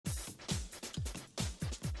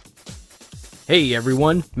Hey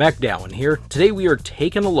everyone, MacDowin here. Today we are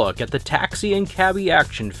taking a look at the Taxi and Cabbie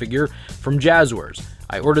action figure from Jazwares.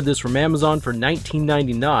 I ordered this from Amazon for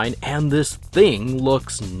 $19.99 and this thing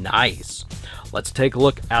looks nice. Let's take a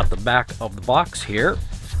look at the back of the box here.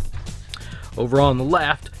 Over on the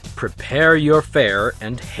left, prepare your fare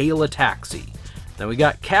and hail a taxi. Then we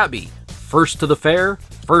got Cabbie, first to the fair,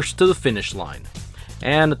 first to the finish line.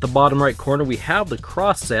 And at the bottom right corner we have the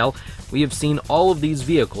cross sale. We have seen all of these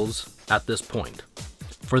vehicles at this point.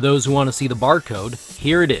 For those who want to see the barcode,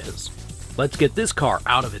 here it is. Let's get this car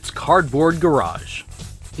out of its cardboard garage.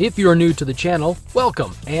 If you're new to the channel,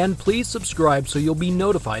 welcome, and please subscribe so you'll be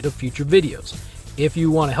notified of future videos. If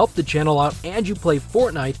you want to help the channel out and you play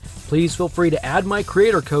Fortnite, please feel free to add my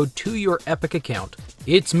creator code to your Epic account.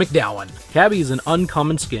 It's MacDowin. Cabbie is an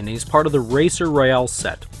uncommon skin and he's part of the Racer Royale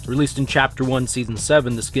set. Released in Chapter 1 Season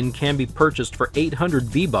 7, the skin can be purchased for 800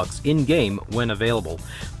 V-Bucks in-game when available.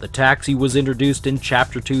 The Taxi was introduced in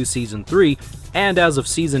Chapter 2 Season 3, and as of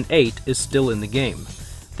Season 8 is still in the game.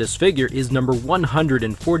 This figure is number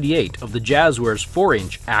 148 of the Jazwares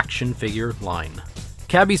 4-inch action figure line.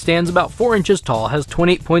 Cabbie stands about 4 inches tall, has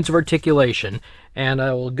 28 points of articulation, and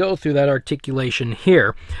I will go through that articulation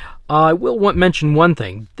here. I will mention one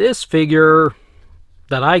thing. This figure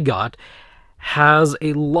that I got has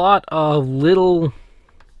a lot of little,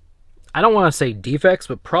 I don't want to say defects,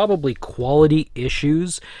 but probably quality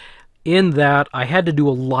issues, in that I had to do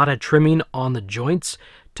a lot of trimming on the joints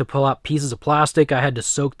to pull out pieces of plastic. I had to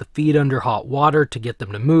soak the feet under hot water to get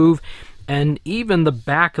them to move, and even the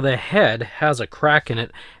back of the head has a crack in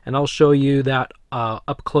it, and I'll show you that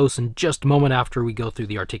up close in just a moment after we go through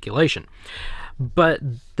the articulation. But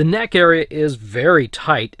the neck area is very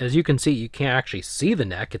tight. As you can see, you can't actually see the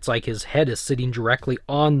neck. It's like his head is sitting directly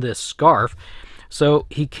on this scarf. So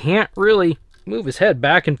he can't really move his head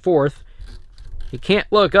back and forth. He can't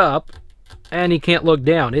look up and he can't look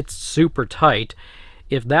down. It's super tight.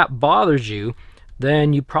 If that bothers you,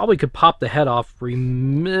 then you probably could pop the head off.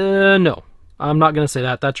 No, I'm not going to say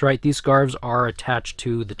that. That's right. These scarves are attached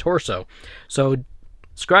to the torso. So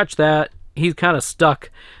scratch that. He's kind of stuck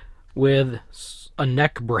with a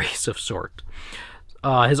neck brace of sort.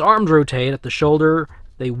 His arms rotate at the shoulder.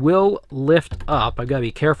 They will lift up. I gotta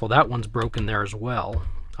be careful. That one's broken there as well.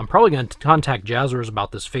 I'm probably going to contact Jazwares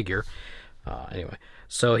about this figure. Anyway,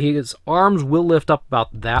 so his arms will lift up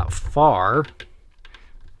about that far.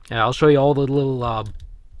 And I'll show you all the little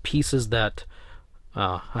pieces that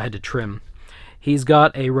I had to trim. He's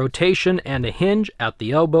got a rotation and a hinge at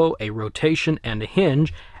the elbow, a rotation and a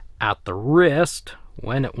hinge at the wrist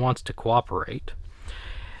when it wants to cooperate.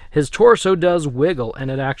 His torso does wiggle, and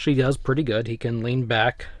it actually does pretty good. He can lean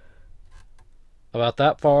back about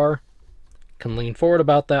that far, can lean forward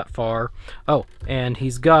about that far. Oh, and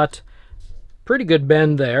he's got pretty good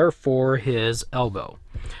bend there for his elbow.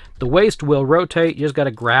 The waist will rotate. You just got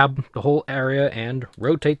to grab the whole area and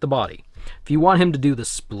rotate the body. If you want him to do the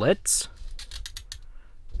splits,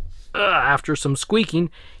 after some squeaking,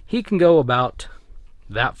 he can go about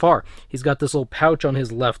that far. He's got this little pouch on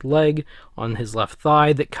his left leg, on his left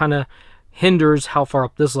thigh, that kind of hinders how far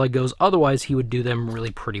up this leg goes. Otherwise, he would do them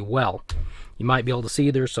really pretty well. You might be able to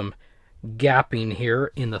see there's some gapping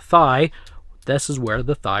here in the thigh. This is where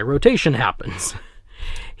the thigh rotation happens.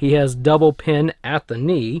 He has double pin at the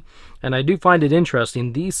knee, and I do find it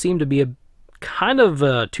interesting. These seem to be a kind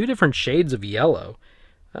of two different shades of yellow.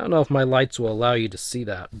 I don't know if my lights will allow you to see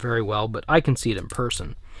that very well, but I can see it in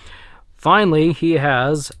person. Finally, he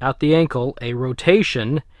has, at the ankle, a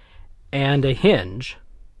rotation and a hinge.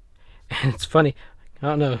 And it's funny, I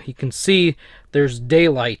don't know, you can see there's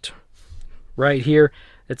daylight right here.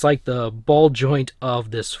 It's like the ball joint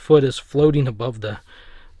of this foot is floating above the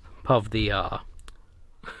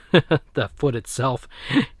the foot itself.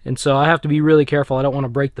 And so I have to be really careful. I don't want to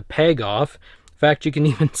break the peg off. In fact, you can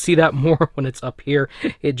even see that more when it's up here.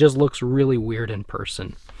 It just looks really weird in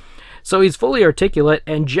person. So he's fully articulate,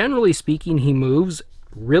 and generally speaking, he moves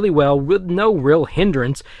really well with no real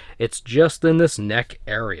hindrance. It's just in this neck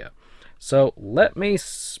area. So let me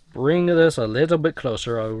bring this a little bit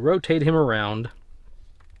closer. I'll rotate him around.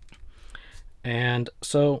 And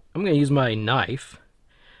so I'm going to use my knife.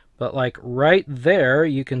 But like right there,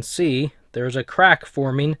 you can see there's a crack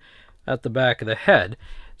forming at the back of the head.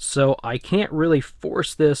 So I can't really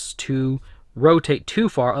force this to rotate too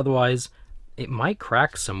far, otherwise it might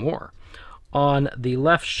crack some more. On the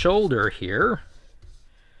left shoulder here,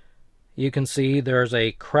 you can see there's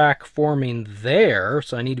a crack forming there,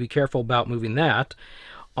 so I need to be careful about moving that.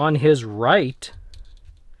 On his right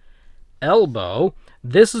elbow,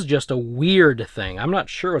 this is just a weird thing. I'm not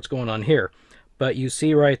sure what's going on here, but you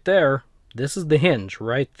see right there, this is the hinge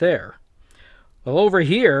right there. Well, over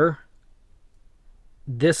here,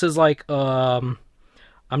 this is like, I'm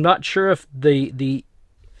not sure if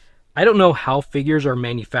I don't know how figures are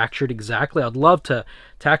manufactured exactly. I'd love to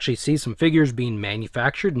actually see some figures being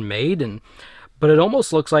manufactured and made, but it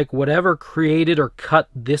almost looks like whatever created or cut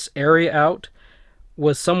this area out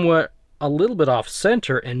was somewhat a little bit off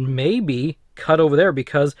center and maybe cut over there,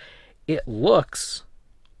 because it looks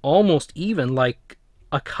almost even like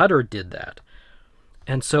a cutter did that.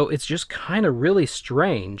 And so it's just kind of really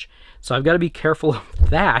strange. So I've got to be careful of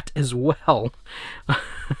that as well.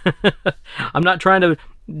 I'm not trying to,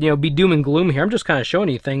 be doom and gloom here. I'm just kind of showing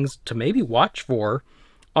you things to maybe watch for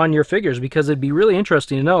on your figures, because it'd be really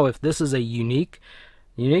interesting to know if this is a unique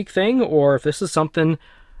thing, or if this is something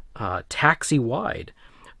taxi-wide.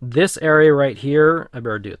 This area right here, I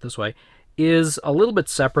better do it this way, is a little bit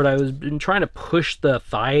separate. I was been trying to push the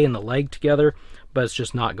thigh and the leg together, but it's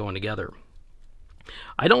just not going together.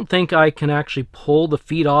 I don't think I can actually pull the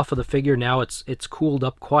feet off of the figure now. It's cooled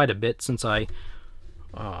up quite a bit since I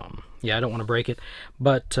don't want to break it.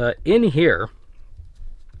 But in here,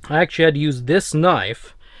 I actually had to use this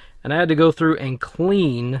knife, and I had to go through and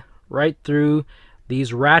clean right through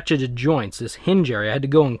these ratcheted joints, this hinge area. I had to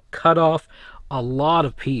go and cut off a lot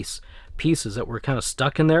of pieces that were kind of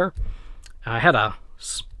stuck in there. I had a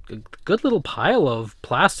good little pile of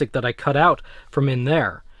plastic that I cut out from in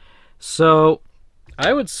there. So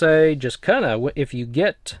I would say just kind of, if you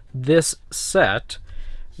get this set,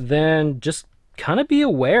 then just kind of be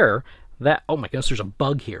aware that, oh my goodness, there's a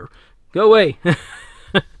bug here. Go away.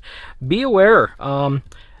 Be aware.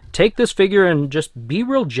 Take this figure and just be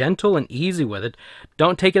real gentle and easy with it.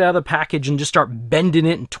 Don't take it out of the package and just start bending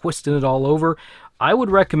it and twisting it all over. I would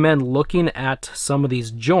recommend looking at some of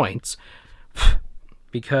these joints,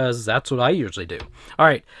 because that's what I usually do. All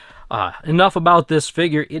right, enough about this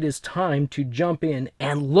figure. It is time to jump in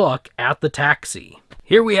and look at the Taxi.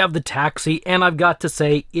 Here we have the Taxi, and I've got to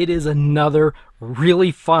say, it is another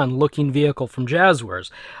really fun looking vehicle from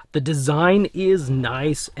Jazwares. The design is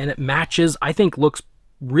nice, and it matches, I think, looks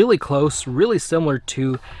really close, really similar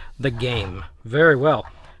to the game. Very well.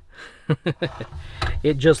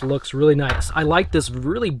 It just looks really nice. I like this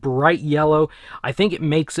really bright yellow. I think it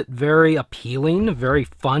makes it very appealing, very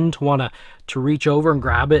fun to want to reach over and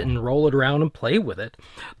grab it and roll it around and play with it.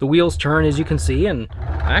 The wheels turn, as you can see, and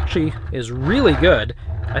actually is really good.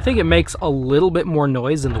 I think it makes a little bit more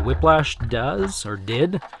noise than the Whiplash does, or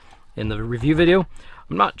did, in the review video.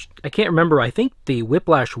 I can't remember. I think the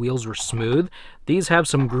Whiplash wheels were smooth. These have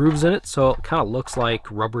some grooves in it, so it kind of looks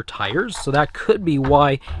like rubber tires. So that could be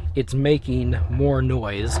why it's making more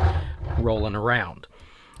noise rolling around.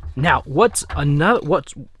 Now, what's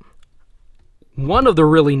one of the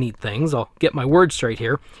really neat things, I'll get my words straight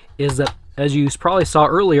here, is that, as you probably saw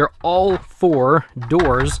earlier, all 4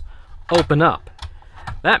 doors open up.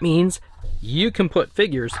 That means you can put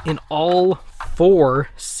figures in all 4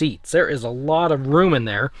 seats. There is a lot of room in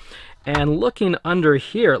there. And looking under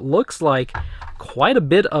here, it looks like quite a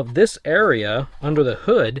bit of this area under the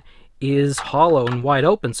hood is hollow and wide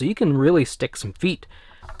open, so you can really stick some feet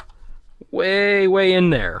way in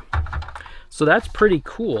there. So that's pretty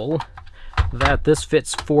cool that this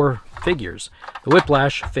fits 4 figures. The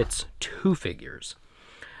Whiplash fits 2 figures.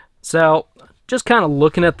 So just kind of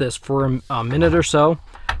looking at this for a minute or so,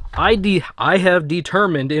 I have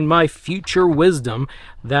determined in my future wisdom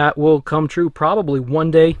that will come true probably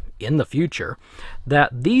one day in the future,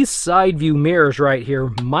 that these side view mirrors right here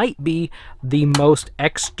might be the most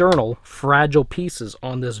external fragile pieces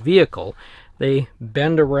on this vehicle. They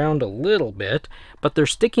bend around a little bit, but they're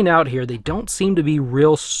sticking out here. They don't seem to be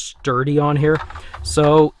real sturdy on here.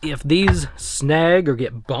 So if these snag or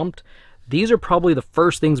get bumped, these are probably the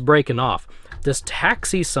first things breaking off. This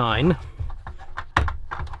Taxi sign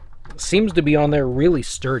seems to be on there really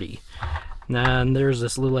sturdy. And there's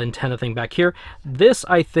this little antenna thing back here. This,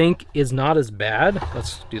 I think, is not as bad.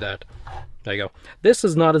 Let's do that. There you go. This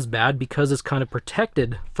is not as bad because it's kind of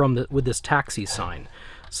protected from with this Taxi sign.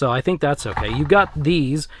 So I think that's okay. You got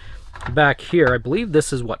these back here. I believe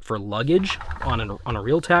this is what, for luggage on a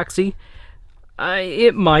real Taxi.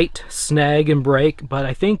 It might snag and break, but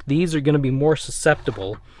I think these are going to be more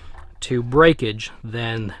susceptible to breakage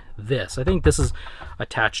than this. I think this is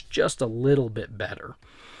attached just a little bit better.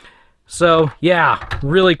 So yeah,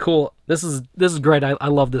 really cool. This is great. I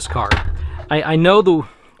love this car. I know the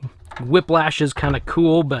Whiplash is kind of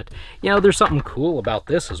cool, but there's something cool about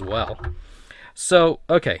this as well. So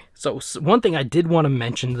okay, so one thing I did want to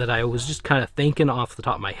mention that I was just kind of thinking off the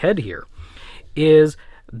top of my head here is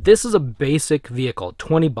this is a basic vehicle,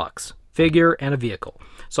 20 bucks, figure and a vehicle.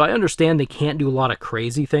 So I understand they can't do a lot of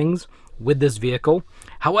crazy things with this vehicle.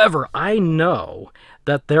 However, I know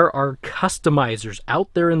that there are customizers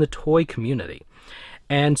out there in the toy community.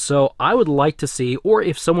 And so I would like to see, or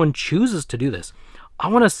if someone chooses to do this, I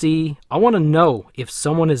want to know if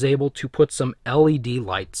someone is able to put some LED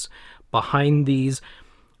lights behind these.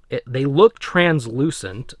 They look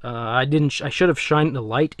translucent. I should have shined the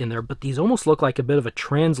light in there, but these almost look like a bit of a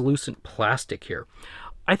translucent plastic here.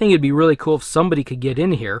 I think it'd be really cool if somebody could get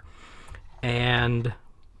in here and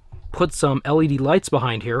put some LED lights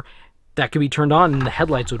behind here that could be turned on and the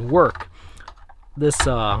headlights would work. This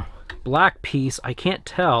black piece, I can't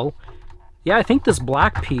tell. Yeah, I think this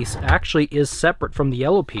black piece actually is separate from the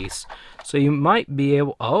yellow piece. So you might be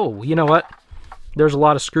able... Oh, you know what? There's a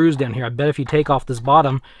lot of screws down here. I bet if you take off this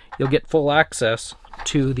bottom, you'll get full access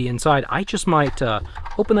to the inside. I just might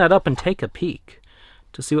open that up and take a peek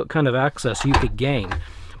to see what kind of access you could gain.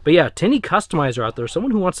 But yeah, to any customizer out there,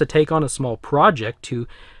 someone who wants to take on a small project to,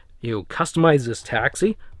 you know, customize this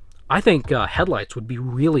taxi, I think headlights would be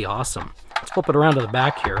really awesome. Let's flip it around to the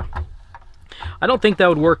back here. I don't think that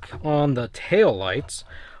would work on the tail lights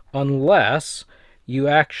unless you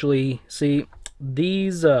actually see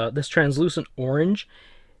these. This translucent orange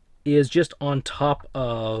is just on top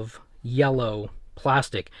of yellow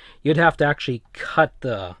plastic. You'd have to actually cut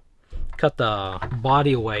the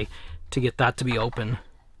body away to get that to be open.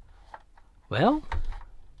 Well,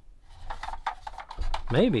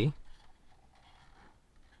 maybe.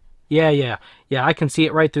 Yeah, I can see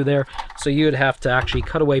it right through there. So you'd have to actually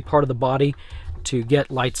cut away part of the body to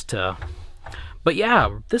get lights to... But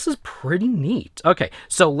yeah, this is pretty neat. Okay,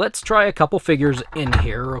 so let's try a couple figures in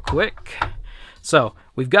here real quick. So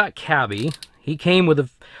we've got Cabbie. He came with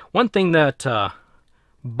one thing that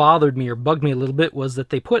bothered me or bugged me a little bit was that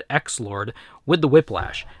they put X-Lord with the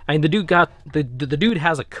whiplash. I mean, the dude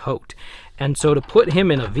has a coat, and so to put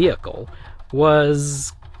him in a vehicle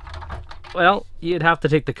was... Well, you'd have to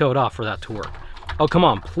take the coat off for that to work. Oh, come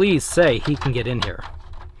on. Please say he can get in here.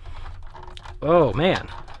 Oh, man.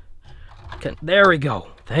 There we go.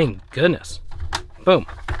 Thank goodness. Boom.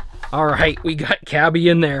 All right, we got Cabbie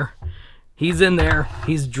in there. He's in there.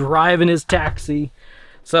 He's driving his taxi.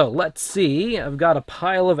 So let's see. I've got a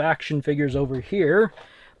pile of action figures over here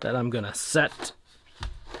that I'm going to set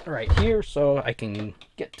right here so I can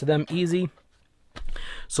get to them easy.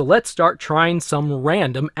 So let's start trying some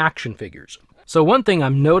random action figures. So one thing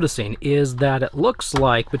I'm noticing is that it looks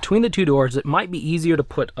like between the two doors it might be easier to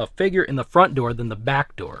put a figure in the front door than the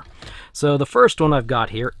back door. So the first one I've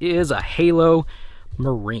got here is a Halo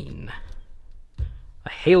Marine. A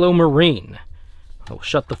Halo Marine. I'll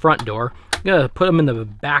shut the front door. I'm going to put him in the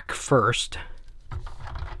back first.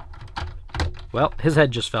 Well, his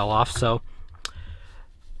head just fell off, so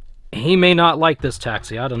he may not like this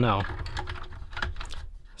taxi. I don't know.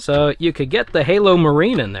 So you could get the Halo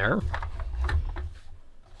Marine in there.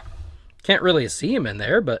 Can't really see him in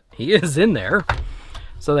there, but he is in there.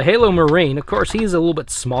 So the Halo Marine, of course, he's a little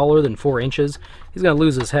bit smaller than 4 inches. He's going to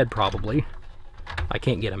lose his head probably. I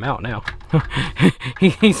can't get him out now.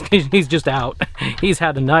 he's just out. He's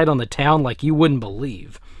had a night on the town like you wouldn't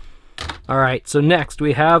believe. All right, so next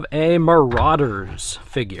we have a Marauders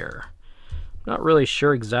figure. Not really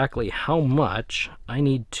sure exactly how much I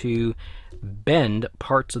need to bend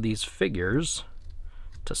parts of these figures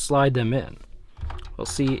to slide them in. We'll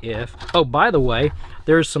see if... Oh, by the way,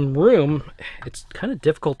 there's some room. It's kind of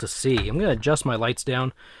difficult to see. I'm going to adjust my lights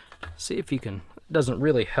down. See if you can... It doesn't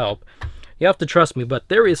really help. You have to trust me, but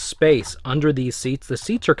there is space under these seats. The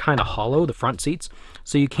seats are kind of hollow, the front seats,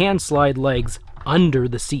 so you can slide legs under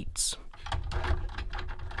the seats.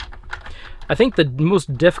 I think the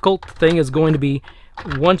most difficult thing is going to be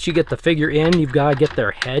once you get the figure in, you've got to get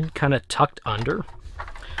their head kind of tucked under.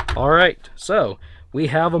 All right, so we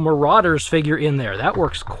have a Marauders figure in there. That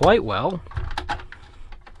works quite well.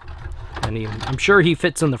 And I'm sure he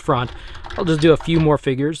fits in the front. I'll just do a few more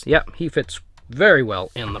figures. Yep, he fits very well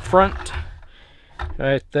in the front.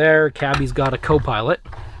 Right there, Cabbie's got a co-pilot.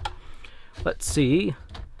 Let's see.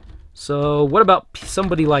 So what about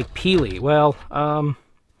somebody like Peely? Well,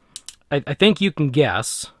 I think you can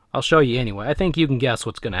guess. I'll show you anyway. I think you can guess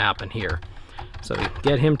what's going to happen here. So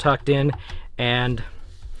get him tucked in, and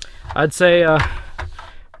I'd say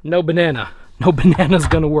no banana. No banana's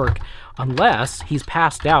going to work unless he's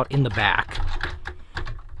passed out in the back.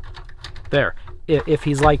 There. If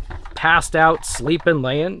he's like passed out, sleeping,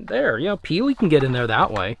 laying, there, you know, Peely can get in there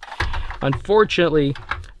that way. Unfortunately,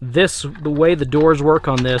 the way the doors work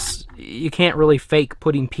on this, you can't really fake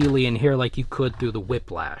putting Peely in here like you could through the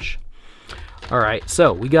Whiplash. All right,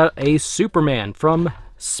 so we got a Superman from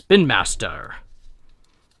Spin Master.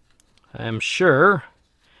 I'm sure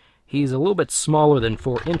He's a little bit smaller than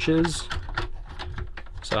 4 inches,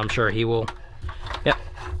 so I'm sure he will, yep,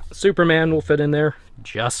 Superman will fit in there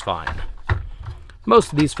just fine.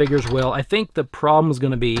 Most of these figures will. I think the problem is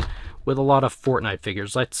going to be with a lot of Fortnite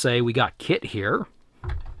figures. Let's say we got Kit here.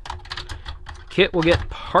 Kit will get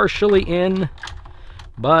partially in,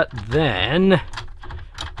 but then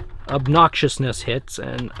obnoxiousness hits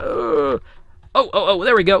and oh,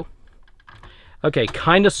 there we go. Okay,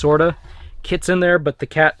 kind of, sort of. Kit's in there, but the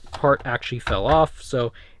cat part actually fell off,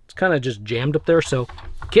 so it's kind of just jammed up there, so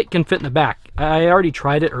Kit can fit in the back. I already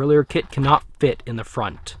tried it earlier. Kit cannot fit in the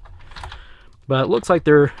front. But it looks like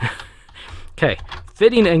they're... Okay,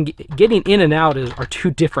 fitting and getting in and out are 2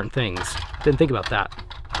 different things. Didn't think about that.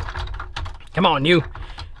 Come on, you.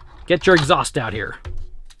 Get your exhaust out here.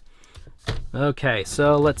 Okay,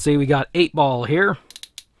 so let's see. We got 8 Ball here.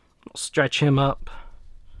 We'll stretch him up.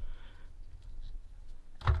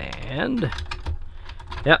 And...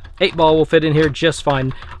 Yep, 8 Ball will fit in here just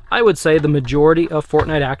fine. I would say the majority of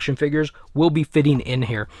Fortnite action figures will be fitting in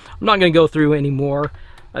here. I'm not going to go through any more.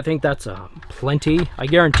 I think that's plenty. I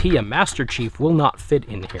guarantee you Master Chief will not fit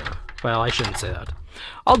in here. Well, I shouldn't say that.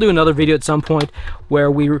 I'll do another video at some point where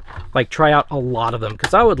we like try out a lot of them,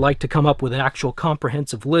 because I would like to come up with an actual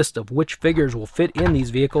comprehensive list of which figures will fit in these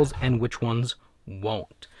vehicles and which ones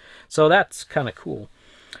won't. So that's kind of cool.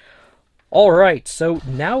 All right, so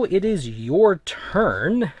now it is your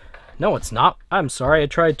turn. No, it's not. I'm sorry. I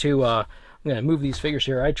tried to, I'm going to move these figures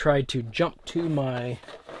here. I tried to jump to my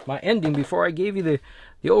ending before I gave you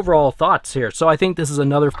the overall thoughts here. So I think this is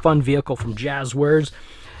another fun vehicle from Jazwares.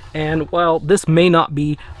 And while this may not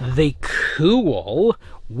be the cool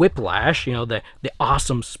Whiplash, you know, the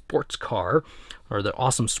awesome sports car, or the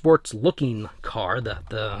awesome sports looking car,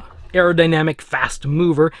 the aerodynamic fast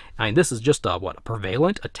mover. I mean, this is just a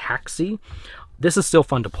Prevalent, a Taxi. This is still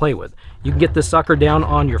fun to play with. You can get this sucker down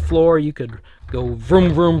on your floor. You could go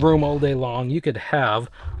vroom, vroom, vroom all day long. You could have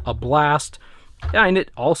a blast. And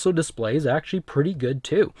it also displays actually pretty good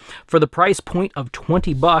too. For the price point of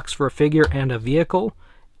 20 bucks for a figure and a vehicle,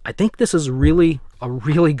 I think this is really a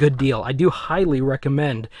really good deal. I do highly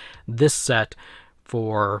recommend this set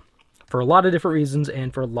for a lot of different reasons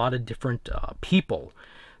and for a lot of different people.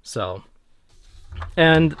 So,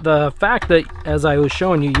 and the fact that, as I was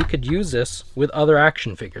showing you, you could use this with other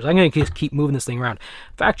action figures. I'm going to keep moving this thing around.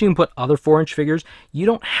 The fact you can put other 4-inch figures, you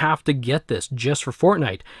don't have to get this just for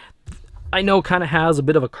Fortnite. I know it kind of has a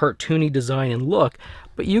bit of a cartoony design and look,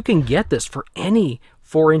 but you can get this for any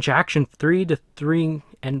 4-inch action, 3 to 3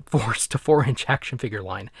 and 4 to 4-inch action figure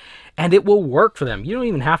line, and it will work for them. You don't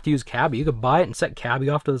even have to use Cabbie. You could buy it and set Cabbie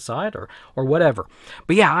off to the side or whatever.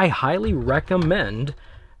 But yeah, I highly recommend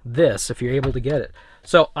this if you're able to get it.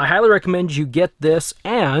 So I highly recommend you get this,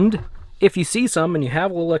 and if you see some and you have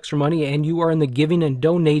a little extra money and you are in the giving and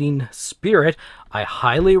donating spirit, I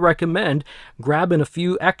highly recommend grabbing a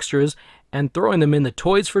few extras and throwing them in the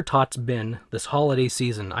Toys for Tots bin this holiday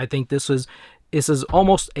season. I think this is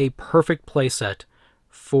almost a perfect playset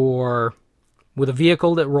with a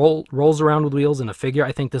vehicle that rolls around with wheels and a figure.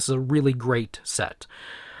 I think this is a really great set.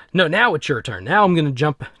 No, now it's your turn. Now I'm going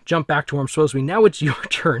to jump back to where I'm supposed to be. Now it's your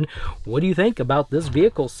turn. What do you think about this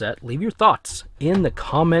vehicle set? Leave your thoughts in the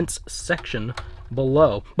comments section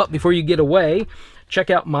below. But before you get away, check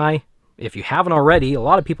out if you haven't already, a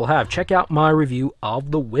lot of people have, check out my review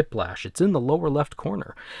of the Whiplash. It's in the lower left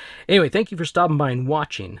corner. Anyway, thank you for stopping by and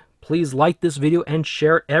watching. Please like this video and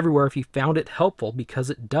share it everywhere if you found it helpful, because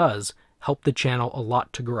it does help the channel a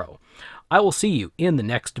lot to grow. I will see you in the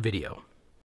next video.